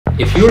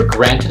If you were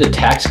granted a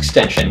tax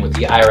extension with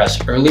the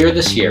IRS earlier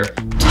this year,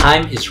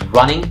 time is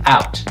running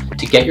out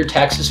to get your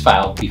taxes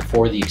filed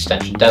before the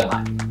extension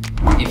deadline.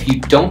 If you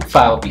don't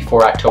file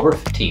before October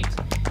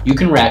 15th, you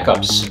can rack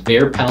up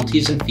severe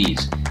penalties and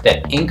fees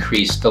that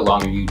increase the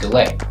longer you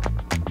delay.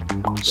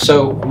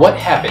 So what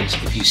happens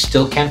if you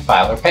still can't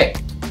file or pay?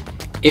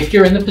 If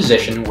you're in the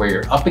position where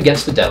you're up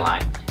against the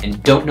deadline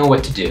and don't know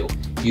what to do,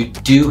 you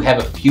do have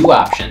a few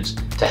options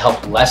to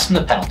help lessen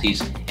the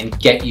penalties and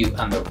get you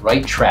on the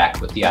right track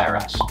with the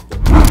IRS.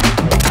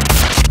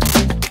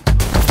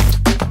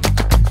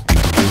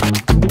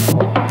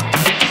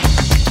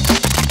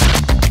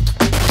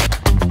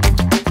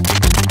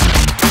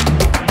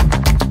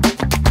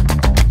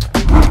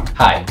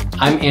 Hi,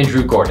 I'm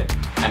Andrew Gordon.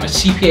 I'm a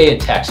CPA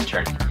and tax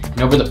attorney,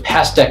 and over the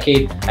past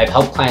decade, I've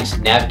helped clients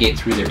navigate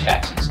through their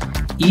taxes,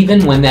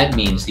 even when that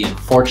means the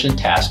unfortunate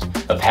task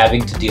of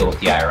having to deal with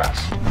the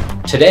IRS.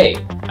 Today,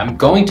 I'm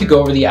going to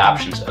go over the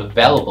options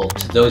available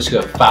to those who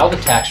have filed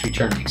a tax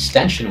return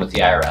extension with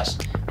the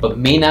IRS, but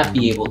may not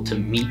be able to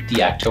meet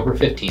the October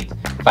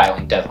 15th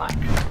filing deadline.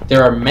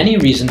 There are many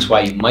reasons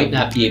why you might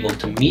not be able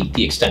to meet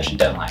the extension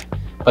deadline,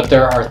 but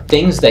there are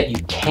things that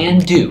you can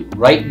do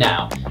right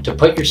now to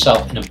put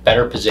yourself in a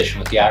better position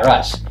with the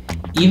IRS,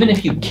 even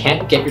if you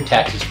can't get your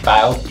taxes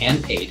filed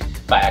and paid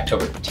by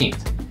October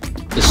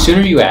 15th. The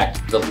sooner you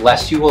act, the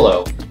less you will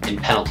owe in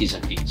penalties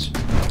and fees.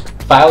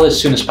 File as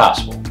soon as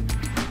possible.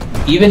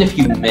 Even if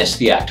you miss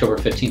the October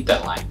 15th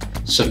deadline,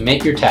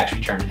 submit your tax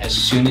return as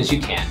soon as you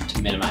can to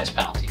minimize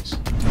penalties.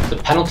 The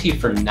penalty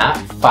for not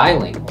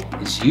filing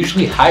is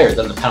usually higher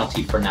than the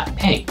penalty for not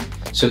paying,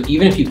 so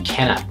even if you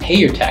cannot pay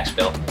your tax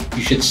bill,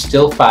 you should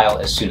still file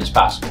as soon as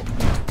possible.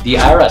 The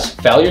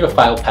IRS failure to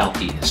file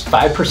penalty is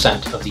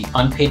 5% of the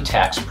unpaid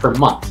tax per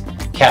month,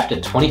 capped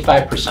at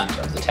 25%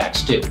 of the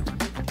tax due.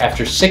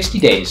 After 60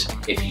 days,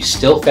 if you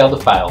still fail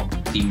to file,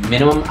 the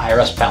minimum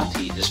IRS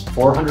penalty is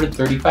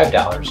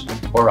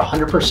 $435 or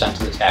 100% of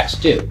the tax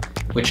due,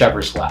 whichever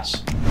is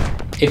less.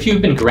 If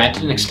you've been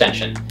granted an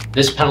extension,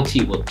 this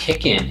penalty will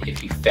kick in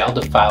if you fail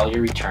to file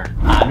your return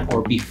on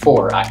or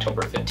before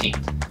October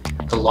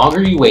 15th. The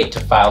longer you wait to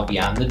file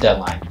beyond the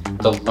deadline,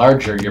 the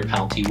larger your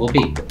penalty will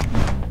be.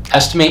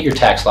 Estimate your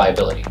tax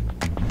liability.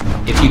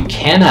 If you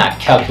cannot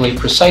calculate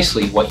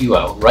precisely what you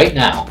owe right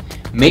now,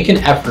 make an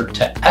effort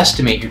to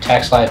estimate your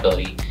tax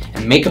liability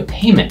and make a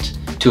payment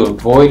to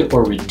avoid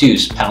or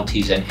reduce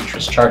penalties and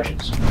interest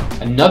charges.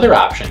 Another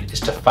option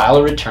is to file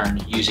a return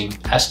using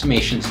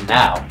estimations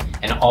now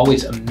and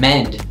always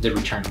amend the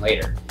return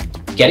later.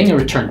 Getting a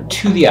return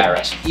to the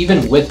IRS,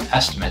 even with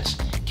estimates,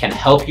 can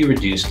help you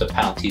reduce the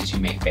penalties you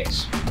may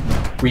face.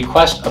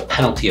 Request a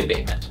penalty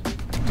abatement.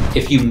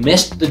 If you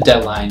missed the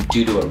deadline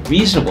due to a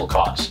reasonable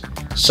cause,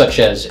 such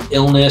as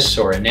illness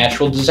or a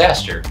natural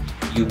disaster,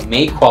 you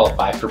may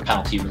qualify for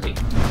penalty relief.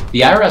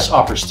 The IRS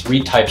offers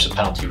three types of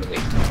penalty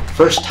relief.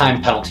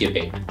 First-time penalty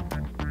abatement.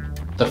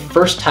 The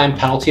first-time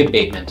penalty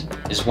abatement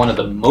is one of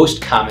the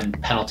most common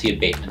penalty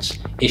abatements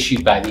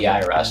issued by the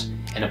IRS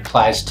and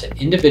applies to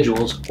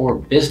individuals or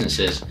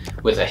businesses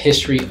with a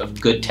history of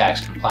good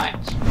tax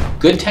compliance.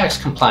 Good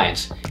tax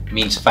compliance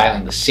means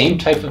filing the same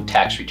type of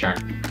tax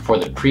return for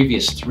the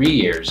previous 3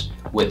 years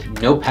with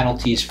no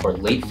penalties for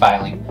late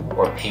filing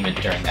or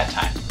payment during that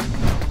time.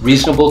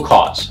 Reasonable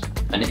cause.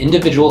 An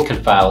individual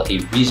can file a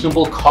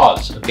reasonable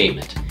cause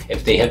abatement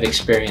if they have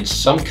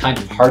experienced some kind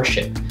of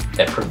hardship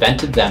that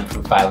prevented them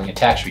from filing a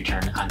tax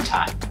return on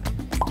time.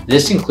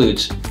 This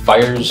includes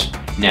fires,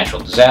 natural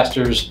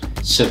disasters,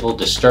 civil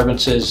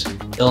disturbances,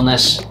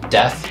 illness,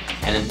 death,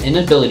 and an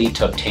inability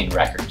to obtain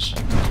records.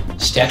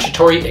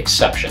 Statutory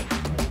exception.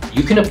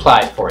 You can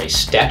apply for a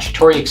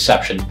statutory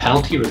exception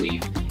penalty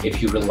relief if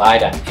you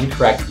relied on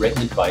incorrect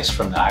written advice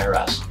from the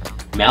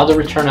IRS, mailed a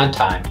return on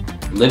time,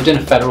 lived in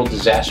a federal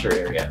disaster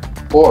area,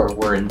 or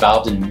were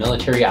involved in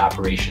military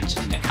operations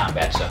in a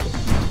combat zone.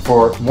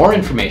 For more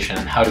information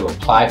on how to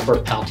apply for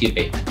a penalty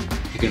abatement,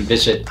 you can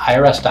visit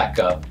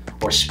irs.gov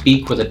or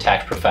speak with a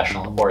tax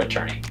professional or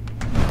attorney.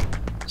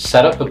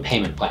 Set up a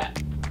payment plan.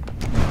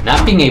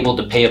 Not being able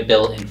to pay a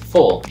bill in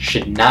full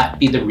should not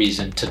be the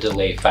reason to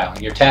delay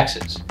filing your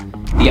taxes.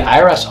 The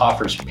IRS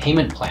offers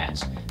payment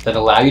plans that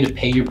allow you to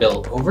pay your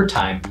bill over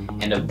time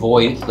and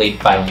avoid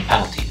late filing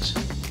penalties.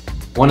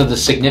 One of the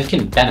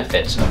significant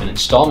benefits of an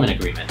installment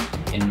agreement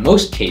in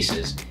most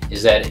cases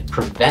is that it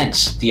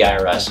prevents the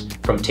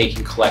IRS from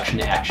taking collection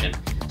action,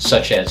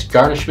 such as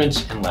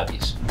garnishments and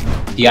levies.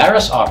 The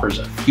IRS offers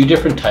a few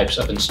different types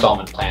of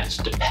installment plans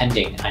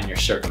depending on your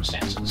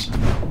circumstances.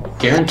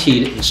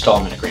 Guaranteed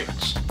installment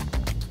agreements.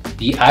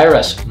 The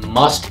IRS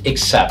must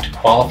accept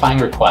qualifying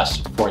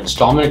requests for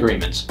installment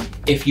agreements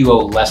if you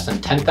owe less than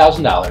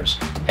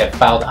 $10,000, have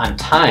filed on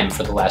time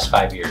for the last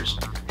 5 years,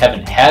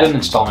 haven't had an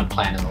installment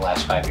plan in the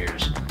last 5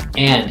 years,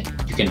 and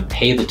you can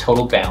pay the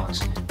total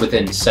balance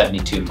within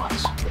 72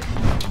 months.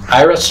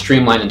 IRS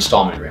Streamlined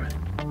Installment Agreement.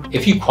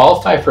 If you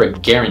qualify for a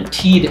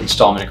guaranteed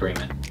installment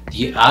agreement,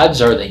 the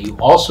odds are that you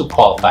also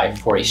qualify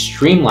for a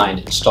streamlined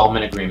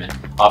installment agreement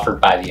offered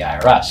by the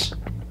IRS.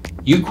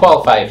 You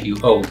qualify if you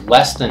owe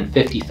less than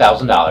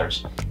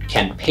 $50,000,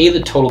 can pay the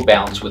total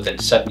balance within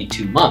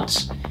 72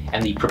 months,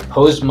 and the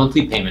proposed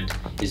monthly payment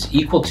is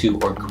equal to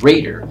or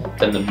greater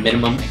than the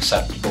minimum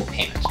acceptable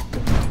payment.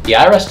 The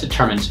IRS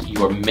determines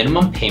your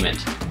minimum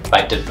payment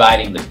by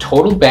dividing the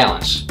total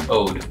balance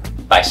owed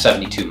by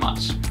 72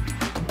 months.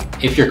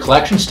 If your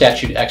collection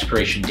statute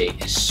expiration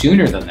date is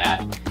sooner than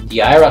that, the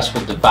IRS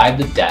will divide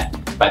the debt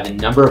by the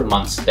number of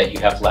months that you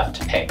have left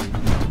to pay.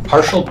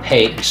 Partial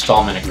Pay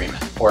Installment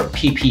Agreement, or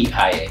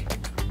PPIA.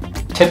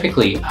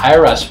 Typically,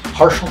 IRS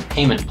partial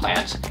payment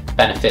plans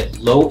benefit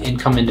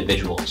low-income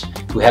individuals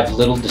who have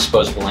little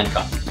disposable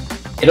income.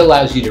 It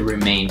allows you to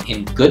remain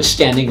in good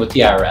standing with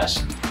the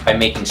IRS by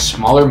making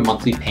smaller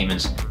monthly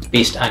payments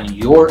based on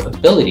your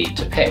ability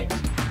to pay.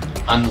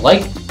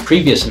 Unlike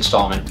previous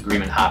installment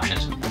agreement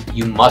options,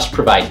 you must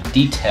provide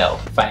detailed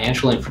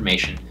financial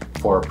information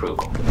for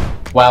approval.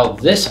 While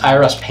this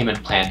IRS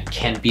payment plan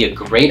can be a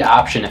great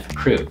option if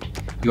approved,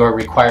 you are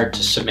required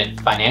to submit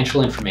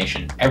financial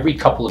information every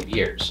couple of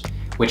years,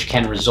 which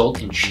can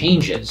result in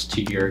changes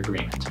to your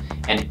agreement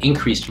and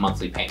increased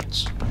monthly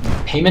payments.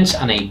 Payments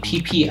on a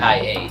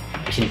PPIA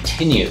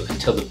continue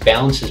until the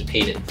balance is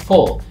paid in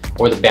full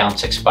or the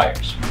balance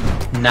expires.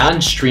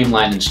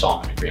 Non-streamlined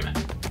installment agreement.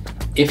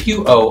 If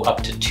you owe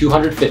up to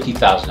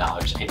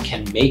 $250,000 and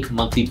can make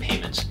monthly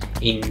payments,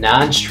 a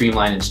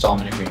non-streamlined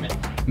installment agreement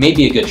may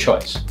be a good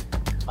choice.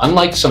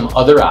 Unlike some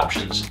other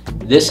options,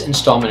 this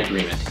installment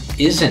agreement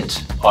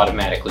isn't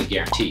automatically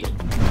guaranteed.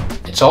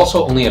 It's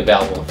also only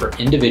available for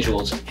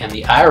individuals, and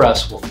the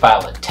IRS will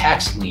file a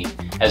tax lien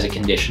as a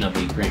condition of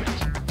the agreement.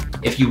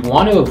 If you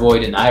want to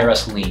avoid an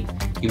IRS lien,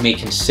 you may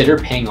consider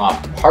paying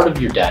off part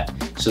of your debt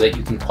so that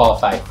you can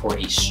qualify for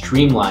a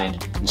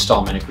streamlined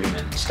installment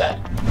agreement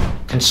instead.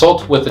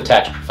 Consult with a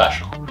tax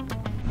professional.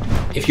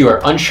 If you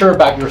are unsure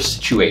about your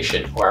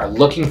situation or are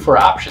looking for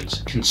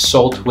options,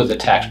 consult with a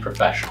tax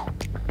professional.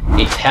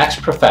 A tax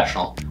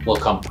professional will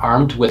come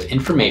armed with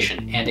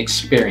information and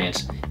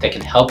experience that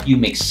can help you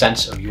make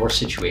sense of your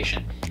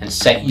situation and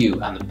set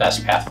you on the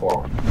best path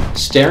forward.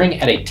 Staring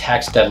at a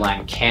tax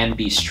deadline can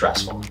be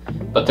stressful,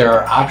 but there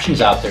are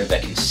options out there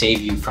that can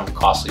save you from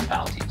costly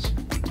penalties.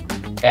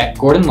 At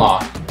Gordon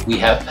Law, we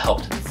have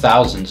helped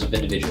thousands of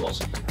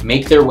individuals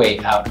make their way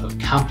out of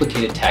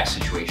complicated tax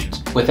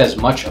situations with as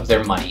much of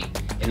their money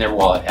in their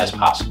wallet as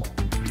possible.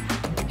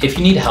 If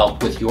you need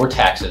help with your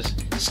taxes,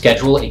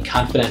 schedule a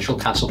confidential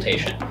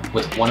consultation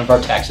with one of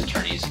our tax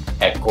attorneys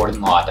at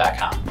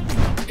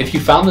gordonlaw.com. If you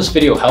found this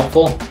video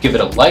helpful, give it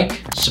a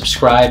like,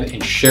 subscribe,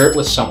 and share it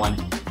with someone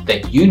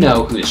that you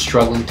know who is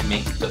struggling to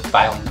make the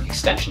filing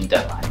extension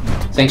deadline.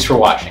 Thanks for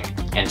watching,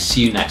 and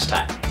see you next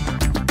time.